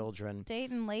old, children,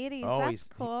 dating ladies. Oh, that's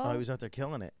cool. he was out there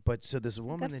killing it. But so this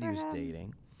woman Good that he for was him.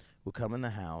 dating would come in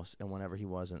the house, and whenever he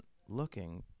wasn't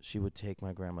looking, she would take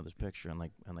my grandmother's picture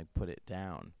and put it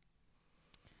down.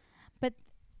 But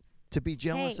to be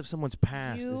jealous hey, of someone's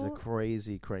past is a you-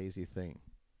 crazy, crazy thing.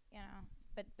 You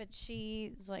know, but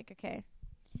she's like, okay,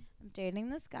 I'm dating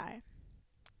this guy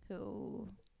who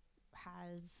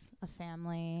has a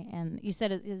family, and you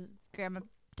said his grandma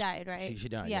died, right? She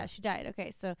died. Yeah, she died.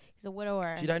 Okay, so he's a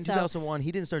widower. She died in so 2001.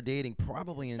 He didn't start dating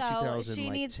probably in 2010. So she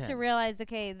needs to realize,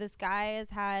 okay, this guy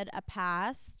has had a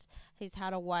past. He's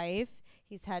had a wife.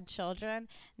 He's had children.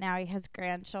 Now he has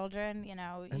grandchildren. You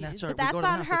know, And that's but we go to the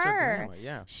on house, that's our her. grandma,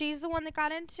 yeah. She's the one that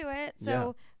got into it.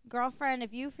 So, girlfriend,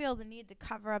 if you feel the need to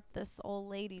cover up this old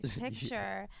lady's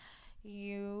picture,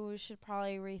 you should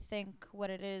probably rethink what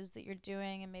it is that you're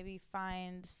doing and maybe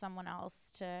find someone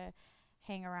else to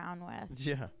hang around with.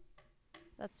 Yeah.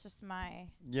 That's just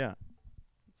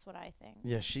that's what I think.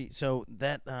 Yeah, so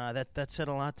that said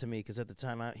a lot to me, because at the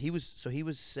time he was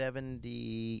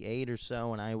 78 or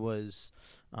so, and I was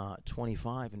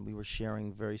 25, and we were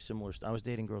sharing very similar. I was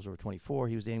dating girls who were 24.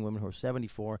 He was dating women who were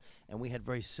 74, and we had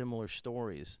very similar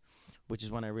stories, which is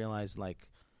when I realized, like,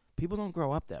 people don't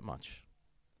grow up that much.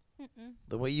 Mm-mm.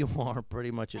 The way you are,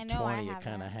 pretty much at 20, it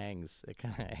kind of haven't.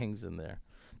 hangs in there.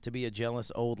 To be a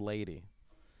jealous old lady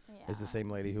is the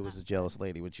same lady who was a jealous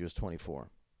lady when she was 24.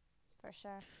 For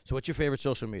sure. So what's your favorite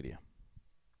social media?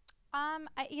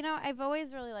 I've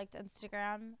always really liked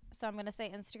Instagram, so I'm gonna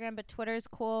say Instagram, but Twitter's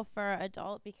cool for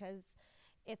adult because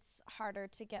it's harder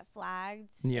to get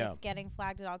flagged. Yeah. If getting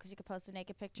flagged at all, because you could post a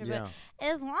naked picture. Yeah. But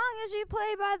as long as you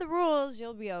play by the rules,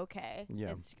 you'll be okay.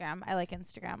 Yeah. Instagram. I like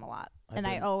Instagram a lot.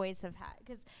 I always have had.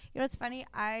 Because, it's funny,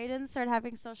 I didn't start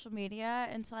having social media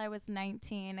until I was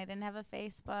 19. I didn't have a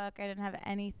Facebook. I didn't have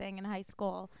anything in high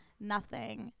school.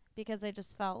 Nothing. Because I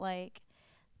just felt like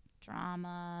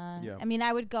drama. Yeah. I mean,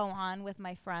 I would go on with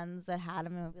my friends that had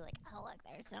them and would be like, oh, look,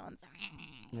 there's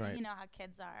so-and-so. Right. You know how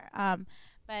kids are.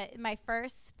 But my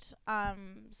first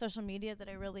social media that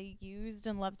I really used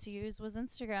and loved to use was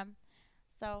Instagram.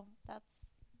 So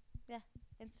that's,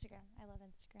 Instagram. I love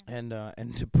Instagram.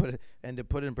 And to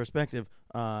put it in perspective,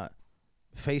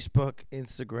 Facebook,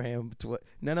 Instagram,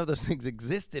 none of those things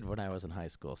existed when I was in high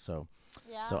school. So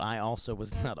I also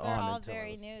was not on. They're all until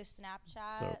very new.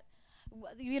 Snapchat. So.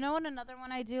 You know what? Another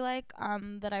one I do like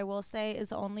that I will say is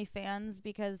OnlyFans,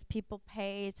 because people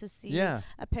pay to see a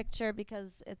picture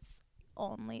because it's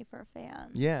only for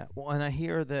fans. Yeah. Well, and I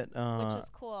hear that which is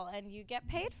cool, and you get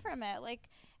paid from it. Like,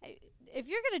 if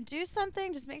you're gonna do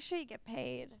something, just make sure you get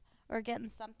paid or getting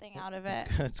something out of it.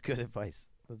 That's good advice.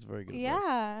 That's very good advice.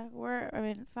 Yeah, we're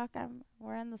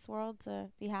in this world to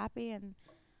be happy and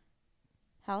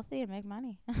healthy and make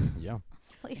money. Yeah.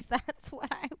 At least that's what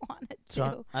I want to do.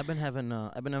 So I've been having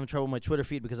trouble with my Twitter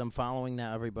feed because I'm following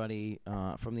now everybody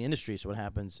from the industry. So what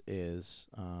happens is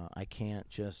I can't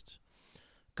just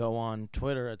go on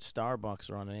Twitter at Starbucks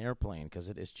or on an airplane because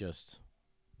it's just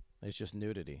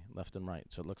nudity left and right.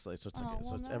 So it looks like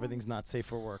everything's not safe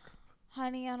for work.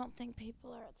 Honey, I don't think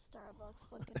people are at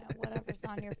Starbucks looking at whatever's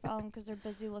on your phone because they're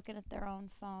busy looking at their own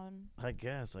phone. I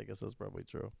guess that's probably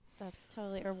true. That's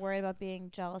totally, or worried about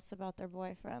being jealous about their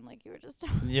boyfriend, like you were just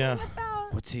talking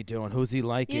about. What's he doing? Who's he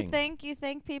liking? You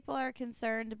think people are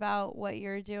concerned about what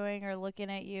you're doing or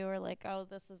looking at you or like, oh,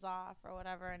 this is off or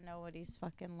whatever, and nobody's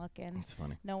fucking looking. It's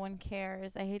funny. No one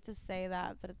cares. I hate to say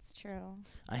that, but it's true.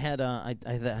 I had I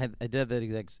did that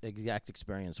exact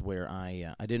experience where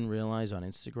I didn't realize on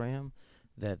Instagram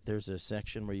that there's a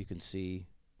section where you can see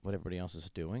what everybody else is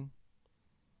doing.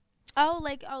 Oh,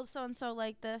 so and so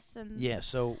like this and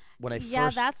So when I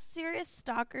that's serious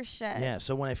stalker shit. Yeah,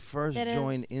 so when I first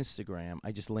joined Instagram,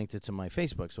 I just linked it to my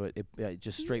Facebook, so it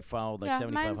just straight followed like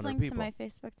 7,500 people. Mine's linked to my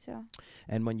Facebook too.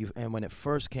 And when it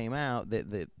first came out,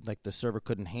 that like the server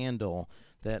couldn't handle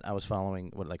that I was following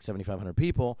 7,500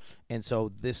 people, and so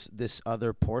this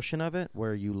other portion of it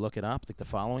where you look it up, like the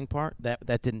following part,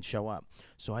 that didn't show up.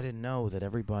 So I didn't know that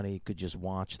everybody could just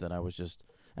watch that I was just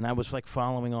and I was like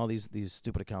following all these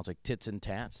stupid accounts like Tits and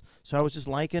Tats. So I was just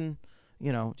liking,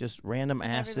 just random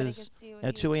And everybody asses could see what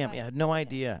at you 2 a.m. liked. Yeah, I had no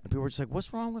idea. And people were just like,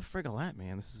 "What's wrong with Frigolette,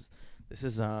 man? This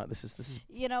is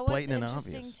You know what's blatant and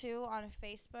interesting obvious." too on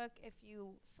Facebook, if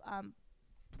you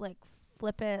like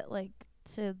flip it like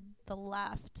to the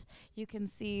left, you can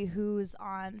see who's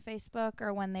on Facebook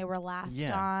or when they were last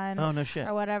on. Oh no shit.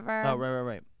 Or whatever. Oh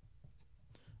right.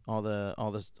 All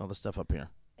the stuff up here.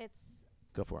 It's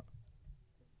Go for it.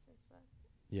 Facebook.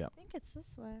 Yeah. I think it's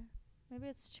this way. Maybe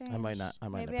it's changed. I might not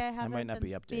Maybe be- I haven't might not been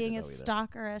be updated being as though either.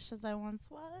 stalkerish as I once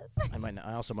was.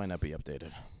 I also might not be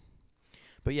updated.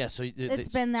 But yeah, so It's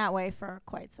been that way for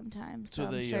quite some time, so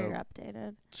I'm sure you're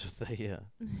updated. So they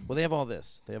well, they have all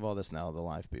this. They have all this now. The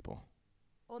live people.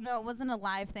 Well, no, it wasn't a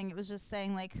live thing. It was just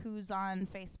saying like who's on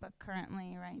Facebook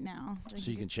currently right now.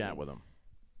 So you can chat with them.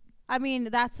 I mean,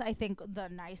 that's I think the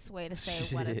nice way to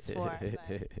say what it's for.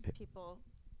 But people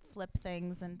flip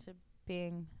things into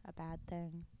being a bad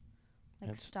thing,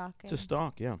 like stalking. It's a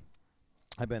stalk, yeah.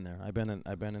 I've been there. I've been in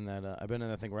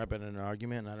that thing where I've been in an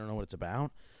argument and I don't know what it's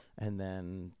about, and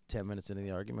then 10 minutes into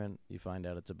the argument, you find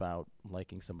out it's about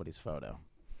liking somebody's photo.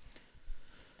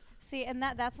 See, and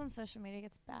that's when social media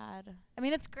gets bad. I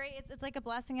mean, it's great. It's like a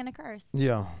blessing and a curse.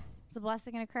 Yeah. It's a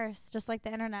blessing and a curse, just like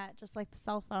the internet, just like the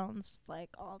cell phones, just like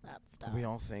all that stuff. We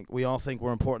all think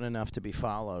we're important enough to be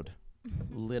followed,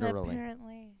 literally.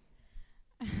 Apparently.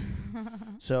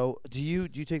 So, do you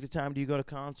take the time? Do you go to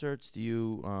concerts? Do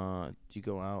you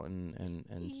go out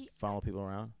and follow people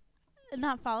around?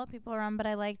 Not follow people around, but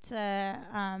I like to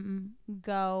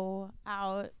go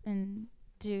out and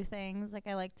do things. Like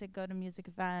I like to go to music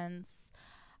events.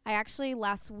 I actually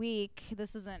last week,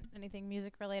 this isn't anything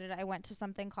music related, I went to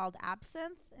something called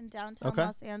Absinthe in downtown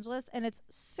Los Angeles, and it's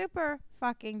super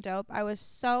fucking dope. I was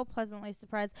so pleasantly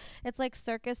surprised. It's like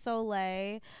Circus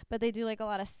Soleil, but they do like a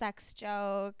lot of sex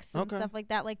jokes and stuff like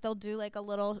that. Like they'll do like a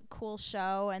little cool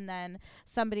show, and then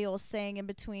somebody will sing in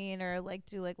between or like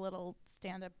do like little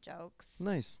stand-up jokes.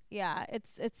 Nice. Yeah,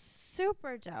 it's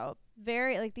super dope.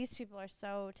 Very like these people are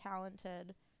so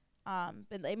talented.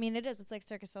 But I mean, it's like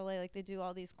Circus Soleil. Like they do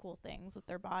all these cool things with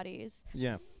their bodies.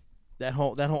 Yeah, that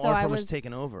whole art form is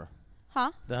taken over.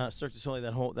 Huh? The Cirque du Soleil,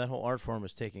 that whole art form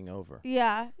is taking over.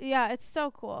 Yeah, it's so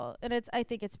cool, and I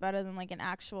think it's better than like an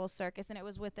actual circus, and it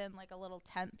was within like a little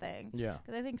tent thing. Yeah.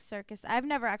 Because I think circus. I've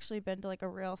never actually been to like a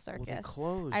real circus. Well, they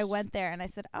closed. I went there and I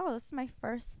said, "Oh, this is my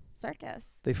first circus."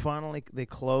 They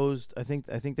closed. I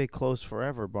think they closed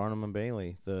forever. Barnum and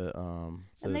Bailey. And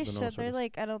they should. They're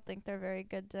like, I don't think they're very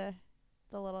good to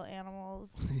the little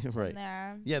animals. Right. In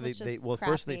there. Yeah.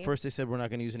 First they said we're not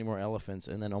going to use any more elephants,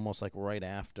 and then almost like right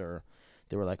after,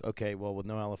 they were like, okay, well with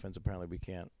no elephants, apparently we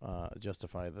can't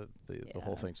justify the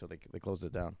whole thing, so they closed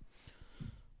it down.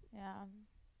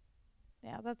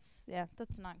 Yeah. That's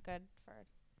not good for.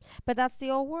 But that's the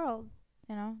old world.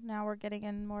 Now we're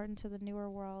getting more into the newer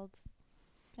worlds.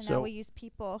 And now we use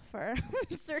people for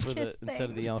circus things. Instead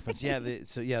of the elephants.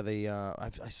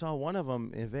 I saw one of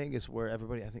them in Vegas where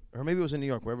everybody, I think, or maybe it was in New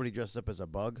York, where everybody dressed up as a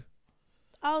bug.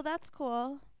 Oh, that's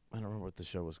cool. I don't remember what the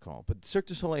show was called, but Cirque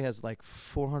du Soleil has like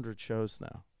 400 shows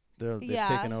now. They've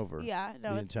taken over. Yeah,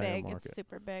 no, the it's entire big. market. It's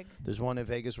super big. There's one in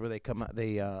Vegas where they come out,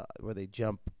 where they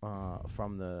jump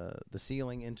from the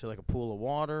ceiling into like a pool of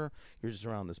water. You're just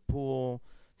around this pool.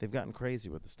 They've gotten crazy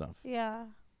with the stuff. Yeah.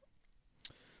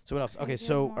 So what else? Okay,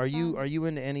 so are you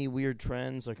into any weird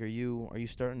trends? Like, are you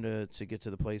starting to get to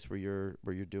the place where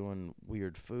you're doing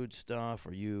weird food stuff?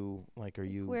 Are you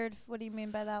weird? What do you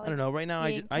mean by that? Like I don't know. Right now,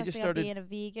 I just started being a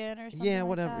vegan or something. Yeah,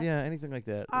 whatever. Like that? Yeah, anything like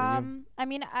that. I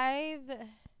mean,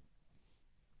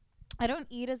 I don't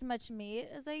eat as much meat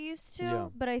as I used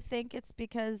to, but I think it's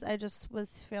because I just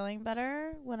was feeling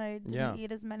better when I didn't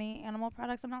eat as many animal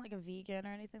products. I'm not like a vegan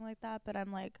or anything like that, but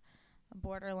I'm like a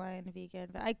borderline vegan.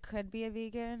 But I could be a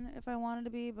vegan if I wanted to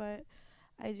be, but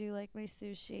I do like my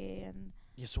sushi and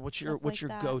so what's your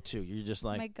go-to? You're just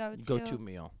like my go-to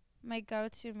meal. My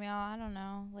go-to meal, I don't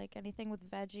know, like anything with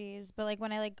veggies. But like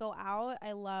when I like go out,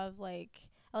 I like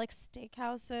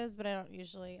steakhouses, but I don't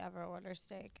usually ever order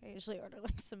steak. I usually order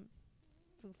like some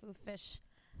fufu fish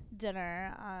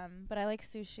dinner. But I like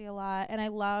sushi a lot, and I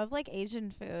love like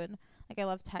Asian food. Like I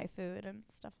love Thai food and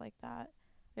stuff like that.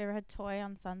 Have you ever had Toy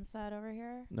on Sunset over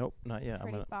here? Nope, not yet.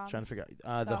 Pretty I'm trying to figure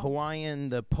out the Hawaiian,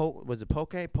 was it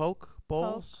poke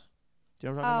bowls? Do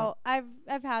you know what I'm talking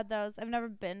about? I've had those. I've never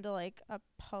been to like a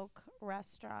poke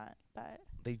restaurant, but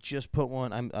they just put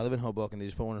one. I live in Hoboken. They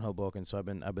just put one in Hoboken, so I've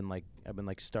been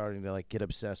starting to like get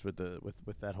obsessed with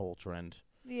that whole trend.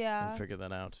 Yeah. And figure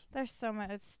that out. There's so much.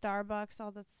 It's Starbucks,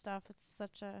 all that stuff. It's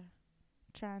such a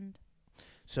trend.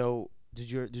 So Did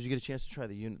you get a chance to try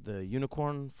the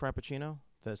unicorn frappuccino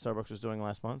that Starbucks was doing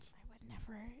last month? I would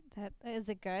never. That is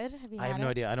it good? Have you I had have no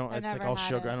it? idea. I don't. I've It's like never all had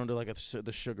sugar. it. I don't do like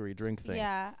the sugary drink thing.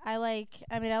 Yeah, I like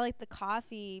the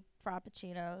coffee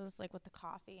frappuccinos, like with the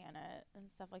coffee in it and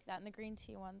stuff like that. And the green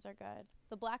tea ones are good.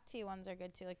 The black tea ones are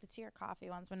good too, like the tea or coffee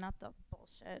ones, but not the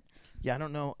bullshit. Yeah, I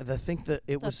don't know. I think that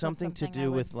it was That's not something to something I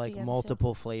do would with like be into.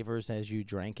 multiple flavors as you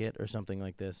drank it or something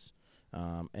like this.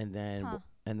 And then Huh.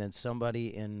 and then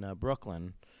somebody in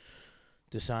Brooklyn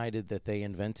decided that they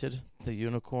invented the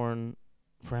unicorn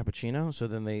frappuccino. So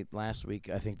then last week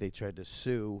I think they tried to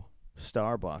sue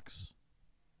Starbucks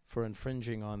for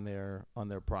infringing on their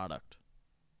product.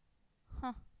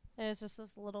 Huh. It's just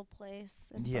this little place.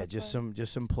 In Yeah, Brooklyn.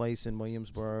 just some place in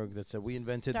Williamsburg that said we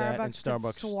invented that, and Starbucks could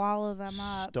Starbucks swallow them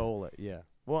up. stole it. Yeah.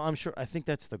 Well, I think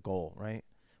that's the goal, right?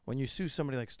 When you sue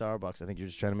somebody like Starbucks, I think you're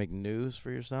just trying to make news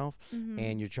for yourself,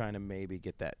 and you're trying to maybe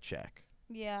get that check.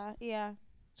 Yeah, yeah.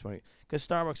 It's funny because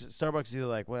Starbucks is either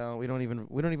like, well, we don't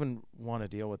even want to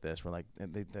deal with this. We're like,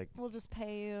 We'll just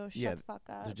pay you. Shut Yeah, the fuck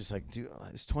up. they're just like, dude,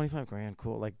 it's $25,000,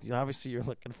 cool. Like, obviously you're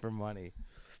looking for money.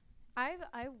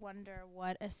 I wonder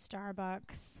what a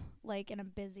Starbucks like in a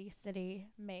busy city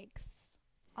makes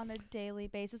on a daily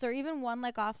basis, or even one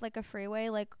like off like a freeway.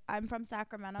 Like I'm from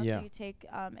Sacramento, Yeah. so you take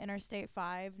Interstate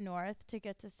 5 north to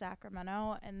get to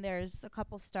Sacramento, and there's a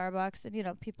couple Starbucks,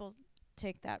 and people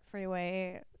take that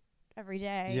freeway every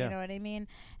day. Yeah. You know what I mean?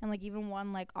 And like even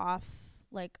one like off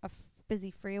like a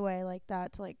busy freeway like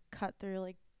that to like cut through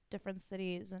like different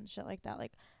cities and shit like that.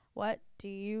 Like, what do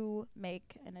you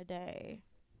make in a day?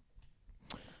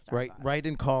 Right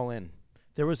and call in.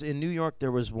 There was in New York.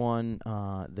 There was one.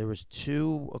 There was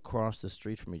two across the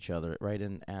street from each other, right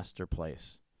in Astor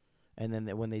Place. And then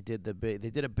when they did a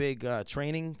big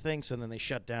training thing. So then they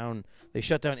shut down. They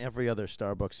shut down every other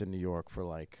Starbucks in New York for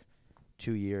like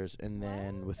 2 years, and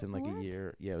then within like a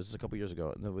year, it was a couple years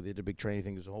ago. And then they did a big training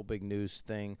thing. There was a whole big news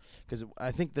thing because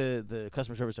I think the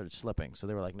customer service started slipping. So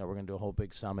they were like, no, we're gonna do a whole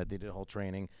big summit. They did a whole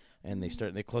training, and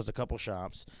they closed a couple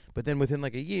shops. But then within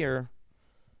like a year,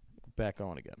 back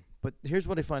on again. But here's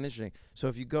what I find interesting. So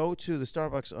if you go to the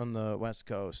Starbucks on the West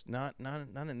Coast, not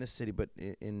in this city, but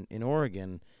in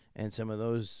Oregon and some of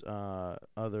those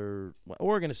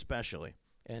Oregon especially,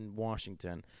 and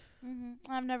Washington.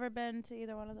 I've never been to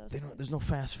either one of those. There's no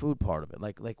fast food part of it.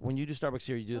 Like when you do Starbucks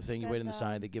here, you do That's the thing, you good, wait on the though.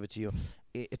 side, they give it to you.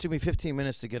 It took me 15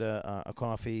 minutes to get a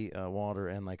coffee, water,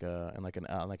 and like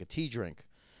a tea drink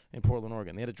in Portland,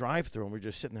 Oregon. They had a drive-through, and we were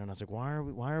just sitting there, and I was like,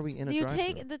 why are we in a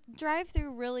drive-through? The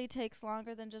drive-through really takes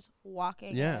longer than just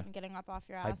walking Yeah. and getting up off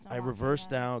your ass. I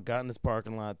reversed out, got in this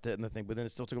parking lot, did the thing, but then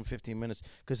it still took them 15 minutes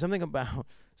because something about,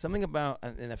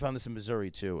 and I found this in Missouri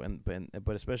too,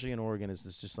 but especially in Oregon, is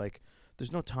this just like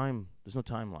there's no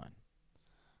timeline.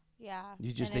 Yeah.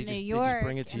 You just and they in New just York,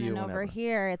 bring it to and you then over whenever.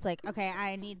 here, it's like, okay,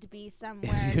 I need to be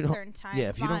somewhere at you a don't- certain time. yeah,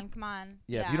 if you Come on.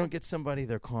 Yeah, if you don't get somebody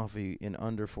their coffee in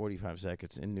under 45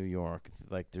 seconds in New York,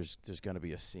 like there's gonna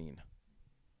be a scene.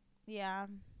 Yeah.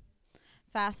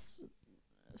 Faster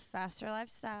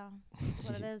lifestyle. That's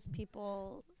what it is.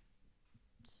 People,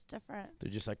 just different. They're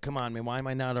just like, come on, man, why am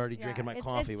I not already drinking my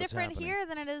coffee? It's What's different happening? here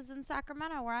than it is in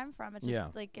Sacramento, where I'm from. It's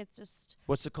just like it's just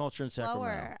What's the culture in Sacramento?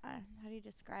 slower. How do you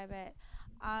describe it?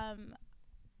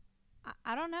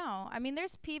 I don't know. I mean,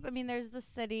 there's people. I mean, there's the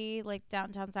city, like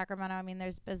downtown Sacramento. I mean,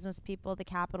 there's business people. The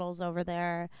Capitol's over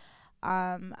there.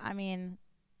 I mean,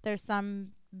 there's some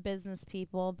business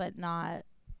people, but not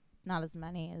as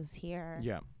many as here.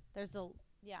 Yeah. There's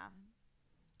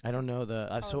I don't know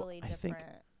totally I think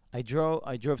different. I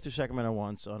drove through Sacramento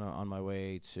once on my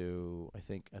way to I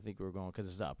think we were going because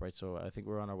it's up, right? So I think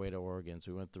we were on our way to Oregon,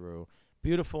 so we went through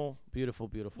beautiful.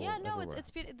 Yeah, no, everywhere.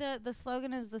 it's the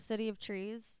slogan is the city of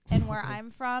trees, and where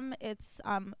I'm from, it's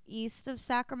east of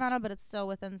Sacramento, but it's still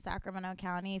within Sacramento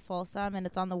County, Folsom, and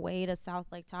it's on the way to South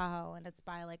Lake Tahoe, and it's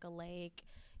by like a lake.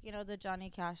 You know the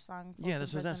Johnny Cash song. Yeah,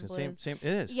 that's what I was asking. Same. It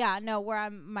is. Yeah, no, where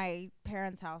my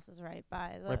parents' house is right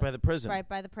by the prison. right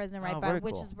by the prison,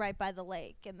 which is right by the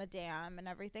lake and the dam and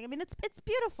everything. I mean, it's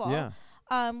beautiful.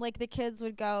 Yeah. Like the kids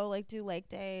would go like do lake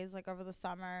days like over the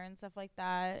summer and stuff like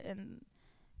that, and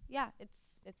yeah,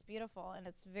 it's beautiful, and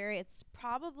it's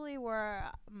probably where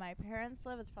my parents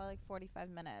live. It's probably like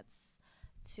 45 minutes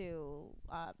to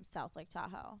South Lake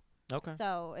Tahoe. Okay.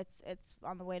 So it's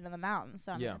on the way to the mountains.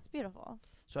 So I mean, it's beautiful.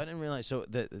 So I didn't realize.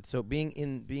 So being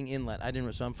inlet, I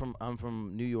didn't. So I'm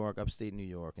from New York, upstate New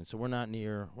York, and so we're not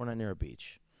near a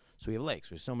beach. So we have lakes.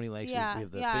 We have so many lakes. Yeah, we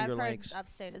have the I've Finger heard Lakes.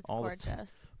 upstate is all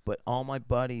gorgeous. But all my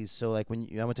buddies. So like when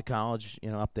I went to college,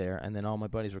 up there, and then all my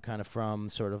buddies were kind of from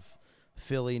sort of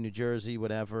Philly, New Jersey,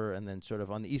 whatever, and then sort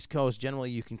of on the East Coast.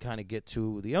 Generally, you can kind of get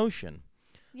to the ocean.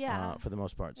 Yeah. For the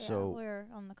most part. Yeah, So we're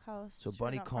on the coast. so We're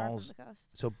Buddy not far from calls- the coast.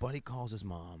 So Buddy calls his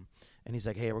mom, and he's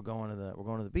like, "Hey, we're going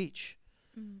to the beach."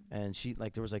 And she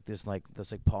there was this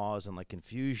pause and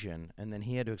confusion, and then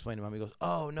he had to explain to mom. He goes,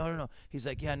 "Oh, no." He's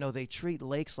like, "Yeah, no, they treat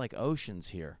lakes like oceans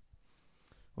here,"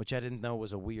 which I didn't know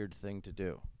was a weird thing to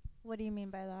do. What do you mean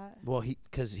by that? Well,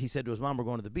 because he said to his mom, "We're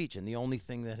going to the beach," and the only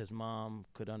thing that his mom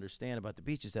could understand about the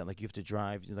beach is that you have to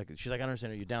drive. She's like, "I don't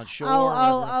understand. Are you down shore?"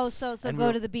 So And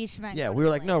go to the beach meant. Yeah, go we to were the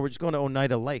like, lake. "No, we're just going to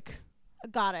Oneida Lake."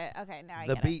 Got it. Okay, now I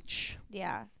The get beach. it.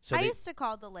 Yeah. So I they- used to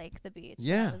call the lake the beach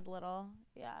Yeah. when I was little.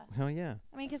 Yeah. Hell yeah.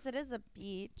 I mean, because it is a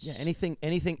beach. Yeah, anything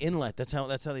inlet. That's how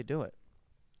they do it.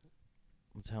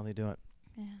 That's how they do it.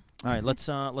 Yeah. All right, let's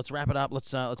wrap it up. Let's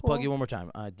plug Cool. you one more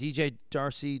time. DJ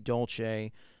Darcie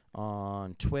Dolce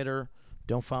on Twitter.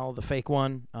 Don't follow the fake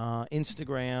one.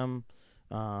 Instagram.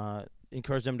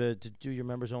 Encourage them to do your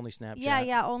members only Snapchat.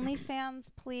 Yeah. OnlyFans,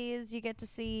 please. You get to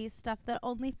see stuff that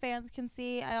OnlyFans can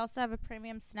see. I also have a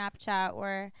premium Snapchat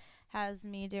where it has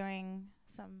me doing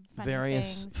some funny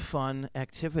Various things. fun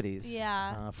activities.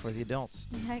 Yeah. For the adults.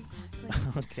 Yeah,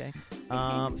 exactly. Okay.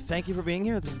 Thank you for being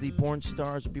here. This is the Porn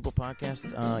Stars of People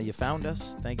podcast. You found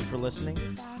us. Thank you for listening.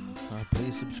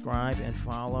 Please subscribe and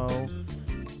follow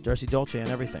Darcie Dolce and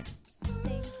everything.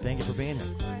 Thank you for being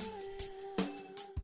here.